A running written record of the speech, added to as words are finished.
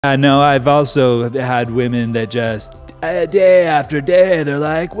I know I've also had women that just day after day, they're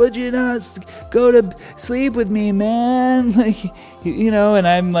like, would you not go to sleep with me, man? Like, and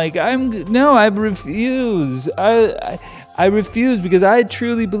I'm like, no, I refuse. I refuse because I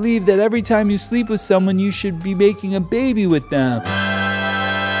truly believe that every time you sleep with someone, you should be making a baby with them.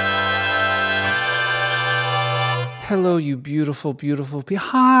 Hello, you beautiful, beautiful people.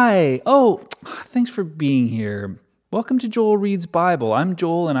 Hi. Oh, thanks for being here. Welcome to Joel Reads Bible. I'm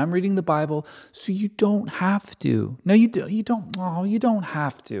Joel, and I'm reading the Bible, so you don't have to. No, you don't. Oh, you don't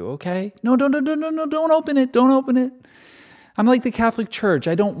have to. Okay? No, don't open it. Don't open it. I'm like the Catholic Church.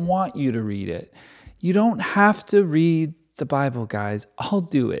 I don't want you to read it. You don't have to read the Bible, guys. I'll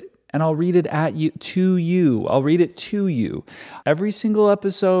do it, and I'll read it to you. I'll read it to you. Every single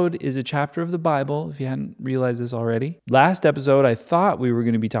episode is a chapter of the Bible. If you hadn't realized this already, last episode I thought we were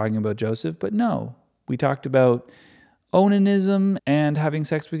going to be talking about Joseph, but no, we talked about onanism and having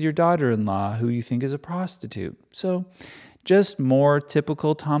sex with your daughter-in-law who you think is a prostitute. So just more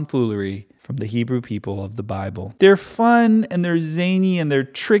typical tomfoolery from the Hebrew people of the Bible. They're fun and they're zany and they're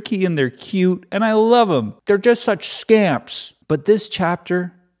tricky and they're cute and I love them. They're just such scamps. But this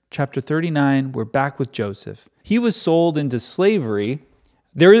chapter 39, we're back with Joseph. He was sold into slavery.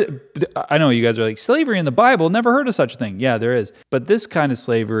 I know you guys are like, slavery in the Bible, never heard of such a thing. Yeah, there is. But this kind of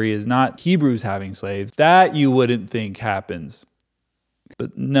slavery is not Hebrews having slaves. That you wouldn't think happens.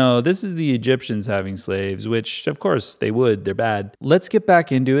 But no, this is the Egyptians having slaves, which of course they would. They're bad. Let's get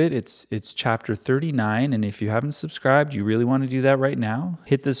back into it. It's chapter 39. And if you haven't subscribed, you really want to do that right now.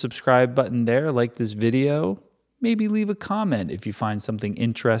 Hit the subscribe button there, like this video. Maybe leave a comment if you find something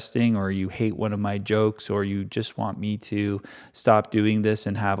interesting or you hate one of my jokes or you just want me to stop doing this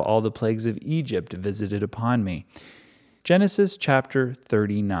and have all the plagues of Egypt visited upon me. Genesis chapter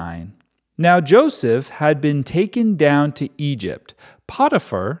 39. Now Joseph had been taken down to Egypt.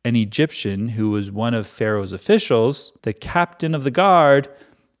 Potifar, an Egyptian who was one of Pharaoh's officials, the captain of the guard,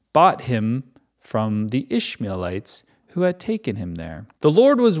 bought him from the Ishmaelites who had taken him there. The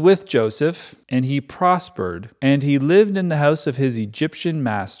Lord was with Joseph, and he prospered, and he lived in the house of his Egyptian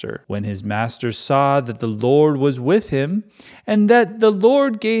master. When his master saw that the Lord was with him, and that the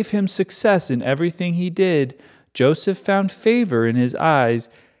Lord gave him success in everything he did, Joseph found favor in his eyes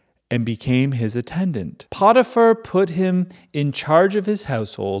and became his attendant. Potifar put him in charge of his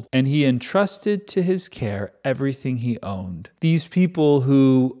household, and he entrusted to his care everything he owned. These people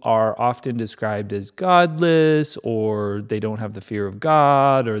who are often described as godless, or they don't have the fear of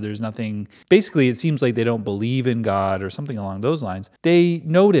God, or there's nothing, basically it seems like they don't believe in God or something along those lines, they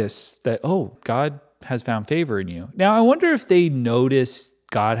notice that, oh, God has found favor in you. Now, I wonder if they notice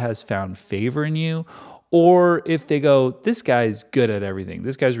God has found favor in you, or if they go, this guy's good at everything.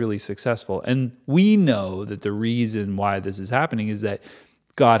 This guy's really successful. And we know that the reason why this is happening is that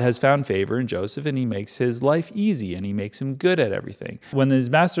God has found favor in Joseph and he makes his life easy and he makes him good at everything. When his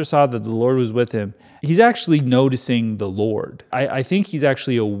master saw that the Lord was with him, he's actually noticing the Lord. I think he's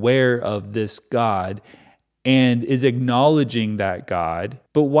actually aware of this God and is acknowledging that God.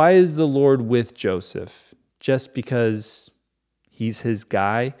 But why is the Lord with Joseph? Just because he's his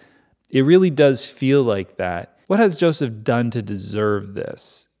guy? It really does feel like that. What has Joseph done to deserve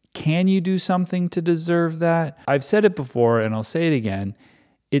this? Can you do something to deserve that? I've said it before and I'll say it again.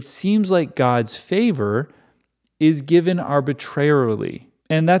 It seems like God's favor is given arbitrarily.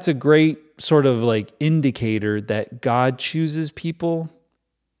 And that's a great sort of like indicator that God chooses people.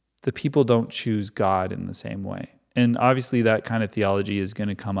 The people don't choose God in the same way. And obviously that kind of theology is going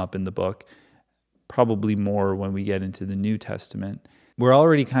to come up in the book, probably more when we get into the New Testament. We're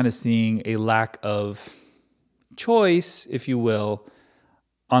already kind of seeing a lack of choice, if you will,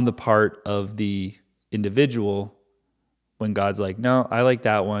 on the part of the individual when God's like, no, I like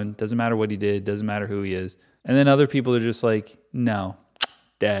that one. Doesn't matter what he did. Doesn't matter who he is. And then other people are just like, no,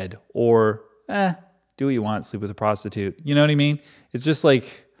 dead. Or, do what you want, sleep with a prostitute. You know what I mean? It's just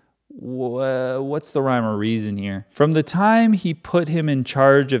like, what's the rhyme or reason here? From the time he put him in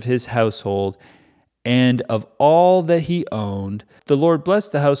charge of his household and of all that he owned, the Lord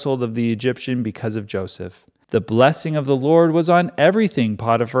blessed the household of the Egyptian because of Joseph. The blessing of the Lord was on everything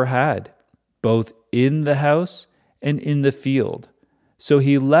Potifar had, both in the house and in the field. So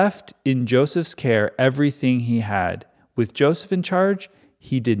he left in Joseph's care everything he had. With Joseph in charge,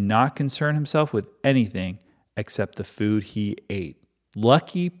 he did not concern himself with anything except the food he ate.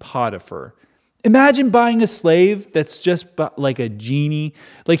 Lucky Potifar. Imagine buying a slave that's just like a genie.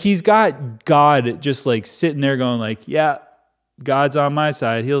 Like he's got God just like sitting there going like, yeah, God's on my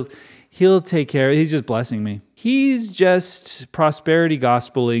side. He'll take care of it. He's just blessing me. he's just prosperity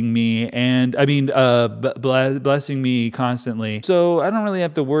gospeling me and blessing me constantly. So I don't really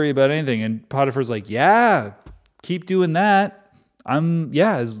have to worry about anything. And Potiphar's like, yeah, keep doing that. I own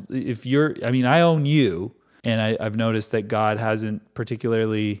you. And I've noticed that God hasn't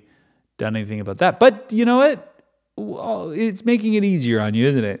particularly done anything about that. But you know what? It's making it easier on you,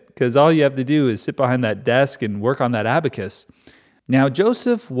 isn't it? Because all you have to do is sit behind that desk and work on that abacus. Now,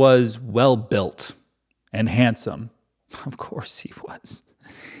 Joseph was well built and handsome. Of course he was.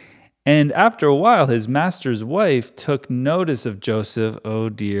 And after a while, his master's wife took notice of Joseph, oh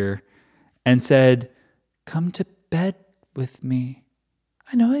dear, and said, "Come to bed with me.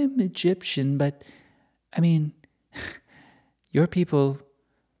 I know I'm Egyptian, but your people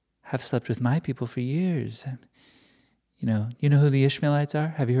have slept with my people for years. You know who the Ishmaelites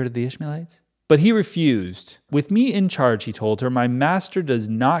are? Have you heard of the Ishmaelites?" But he refused. "With me in charge," he told her, "my master does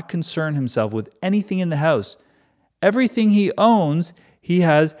not concern himself with anything in the house. Everything he owns, he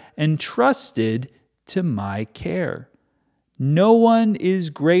has entrusted to my care. No one is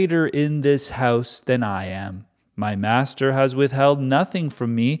greater in this house than I am. My master has withheld nothing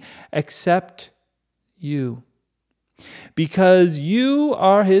from me except you, because you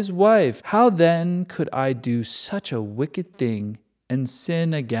are his wife. How then could I do such a wicked thing and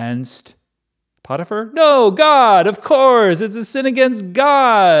sin against Potiphar? No, God, of course. It's a sin against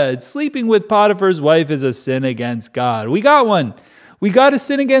God. Sleeping with Potiphar's wife is a sin against God. We got one. We got a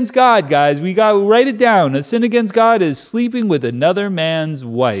sin against God, guys. We got to write it down. A sin against God is sleeping with another man's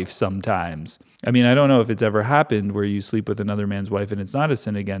wife sometimes. I don't know if it's ever happened where you sleep with another man's wife and it's not a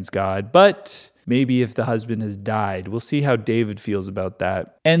sin against God, but maybe if the husband has died. We'll see how David feels about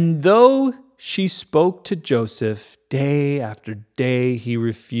that. And though she spoke to Joseph day after day, he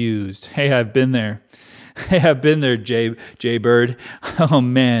refused. Hey, I've been there. Hey, I've been there, Jay Bird. Oh,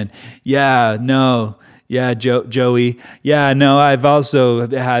 man. Yeah, no. Yeah, Joey. Yeah, no, I've also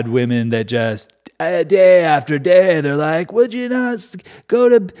had women that just day after day, they're like, "Would you not go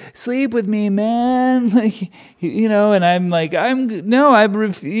to sleep with me, man?" And I'm like, I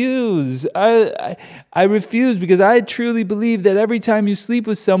refuse. I refuse, because I truly believe that every time you sleep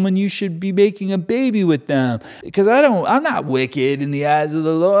with someone, you should be making a baby with them, because I'm not wicked in the eyes of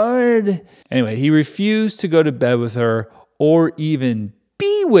the Lord. Anyway, he refused to go to bed with her or even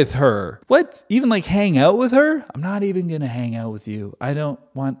be with her. What? Even hang out with her? I'm not even going to hang out with you. I don't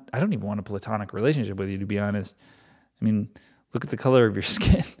even want a platonic relationship with you, to be honest. Look at the color of your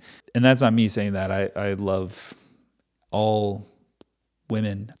skin. And that's not me saying that. I love all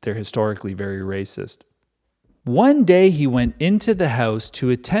women. They're historically very racist. One day he went into the house to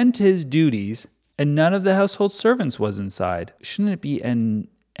attend to his duties, and none of the household servants was inside. Shouldn't it be and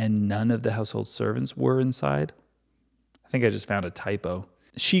none of the household servants were inside? I think I just found a typo.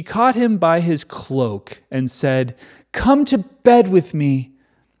 She caught him by his cloak and said, "Come to bed with me."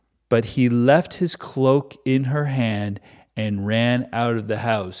 But he left his cloak in her hand and ran out of the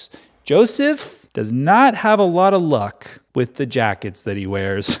house. Joseph does not have a lot of luck with the jackets that he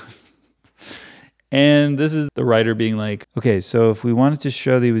wears. And this is the writer being like, okay, so if we wanted to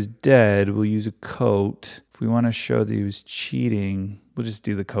show that he was dead, we'll use a coat. If we want to show that he was cheating, we'll just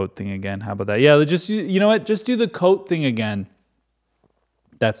do the coat thing again. How about that? Yeah, you know what? Just do the coat thing again.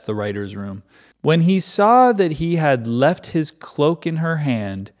 That's the writer's room. When he saw that he had left his cloak in her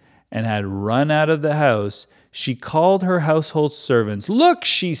hand and had run out of the house, she called her household servants. "Look,"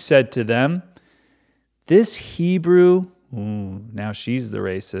 she said to them, "this Hebrew," now she's the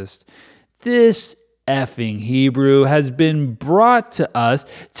racist, "this effing Hebrew has been brought to us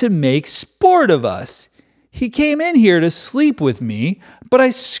to make sport of us. He came in here to sleep with me, but I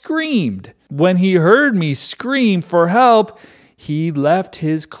screamed. When he heard me scream for help, he left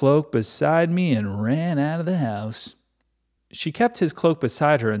his cloak beside me and ran out of the house." She kept his cloak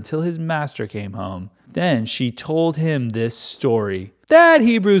beside her until his master came home. Then she told him this story. "That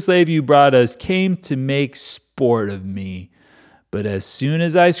Hebrew slave you brought us came to make sport of me. But as soon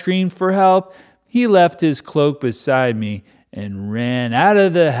as I screamed for help, he left his cloak beside me and ran out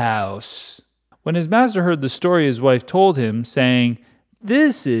of the house." When his master heard the story, his wife told him, saying,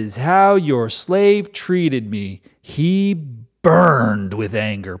 "This is how your slave treated me." He burned with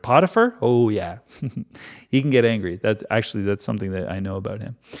anger. Potiphar? Oh, yeah. He can get angry. That's something that I know about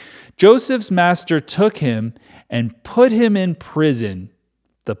him. Joseph's master took him and put him in prison,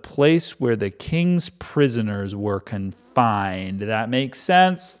 the place where the king's prisoners were confined. That makes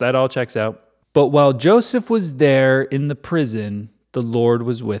sense. That all checks out. But while Joseph was there in the prison, the Lord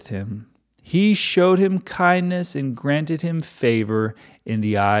was with him. He showed him kindness and granted him favor in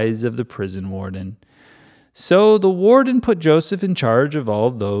the eyes of the prison warden. So the warden put Joseph in charge of all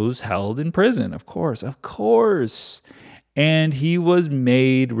those held in prison. Of course. And he was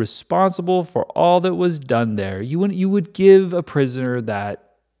made responsible for all that was done there. You would give a prisoner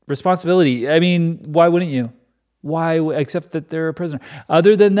that responsibility. I mean, why wouldn't you? Why, except that they're a prisoner.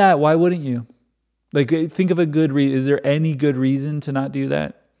 Other than that, why wouldn't you? Like, think of a good reason. Is there any good reason to not do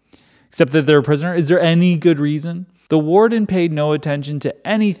that? Except that they're a prisoner? Is there any good reason? The warden paid no attention to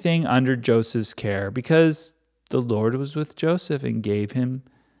anything under Joseph's care because the Lord was with Joseph and gave him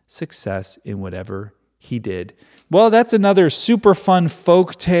success in whatever he did. Well, that's another super fun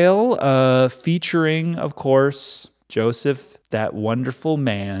folk tale featuring, of course, Joseph, that wonderful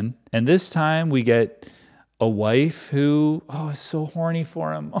man. And this time we get a wife who, is so horny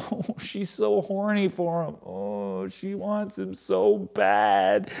for him. Oh, she's so horny for him. Oh, she wants him so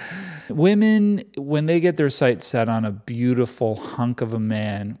bad. Women, when they get their sights set on a beautiful hunk of a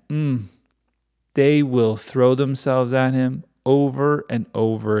man, they will throw themselves at him over and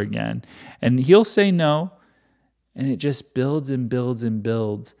over again. And he'll say no, and it just builds and builds and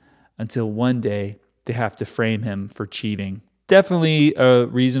builds until one day they have to frame him for cheating. Definitely a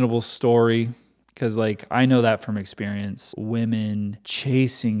reasonable story. Because, I know that from experience. Women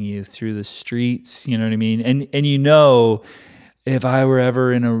chasing you through the streets, you know what I mean? And if I were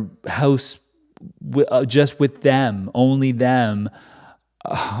ever in a house just with them, only them,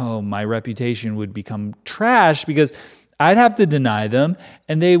 my reputation would become trash because I'd have to deny them.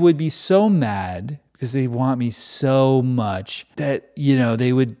 And they would be so mad because they want me so much that,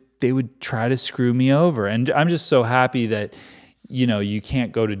 they would try to screw me over. And I'm just so happy that, you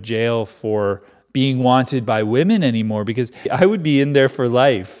can't go to jail for being wanted by women anymore because I would be in there for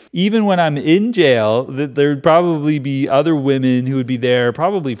life. Even when I'm in jail, there'd probably be other women who would be there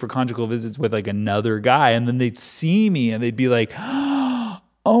probably for conjugal visits with another guy. And then they'd see me and they'd be like,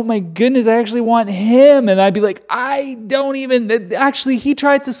 oh my goodness, I actually want him. And I'd be like, actually, he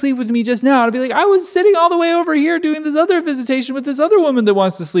tried to sleep with me just now. I'd be like, I was sitting all the way over here doing this other visitation with this other woman that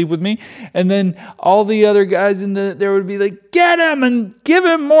wants to sleep with me. And then all the other guys there would be like, get him and give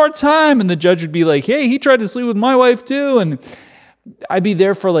him more time. And the judge would be like, hey, he tried to sleep with my wife too. And I'd be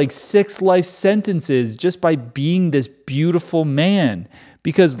there for 6 life sentences just by being this beautiful man.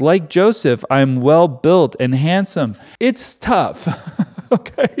 Because like Joseph, I'm well built and handsome. It's tough.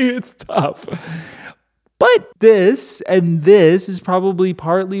 Okay, it's tough. But this is probably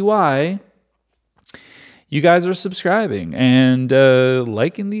partly why you guys are subscribing and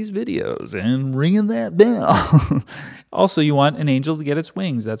liking these videos and ringing that bell. Also, you want an angel to get its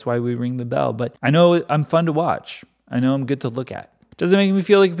wings. That's why we ring the bell. But I know I'm fun to watch. I know I'm good to look at. Does it make me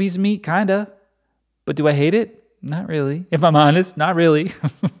feel like a piece of meat? Kinda. But do I hate it? Not really. If I'm honest, not really.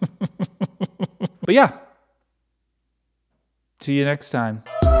 But yeah. See you next time.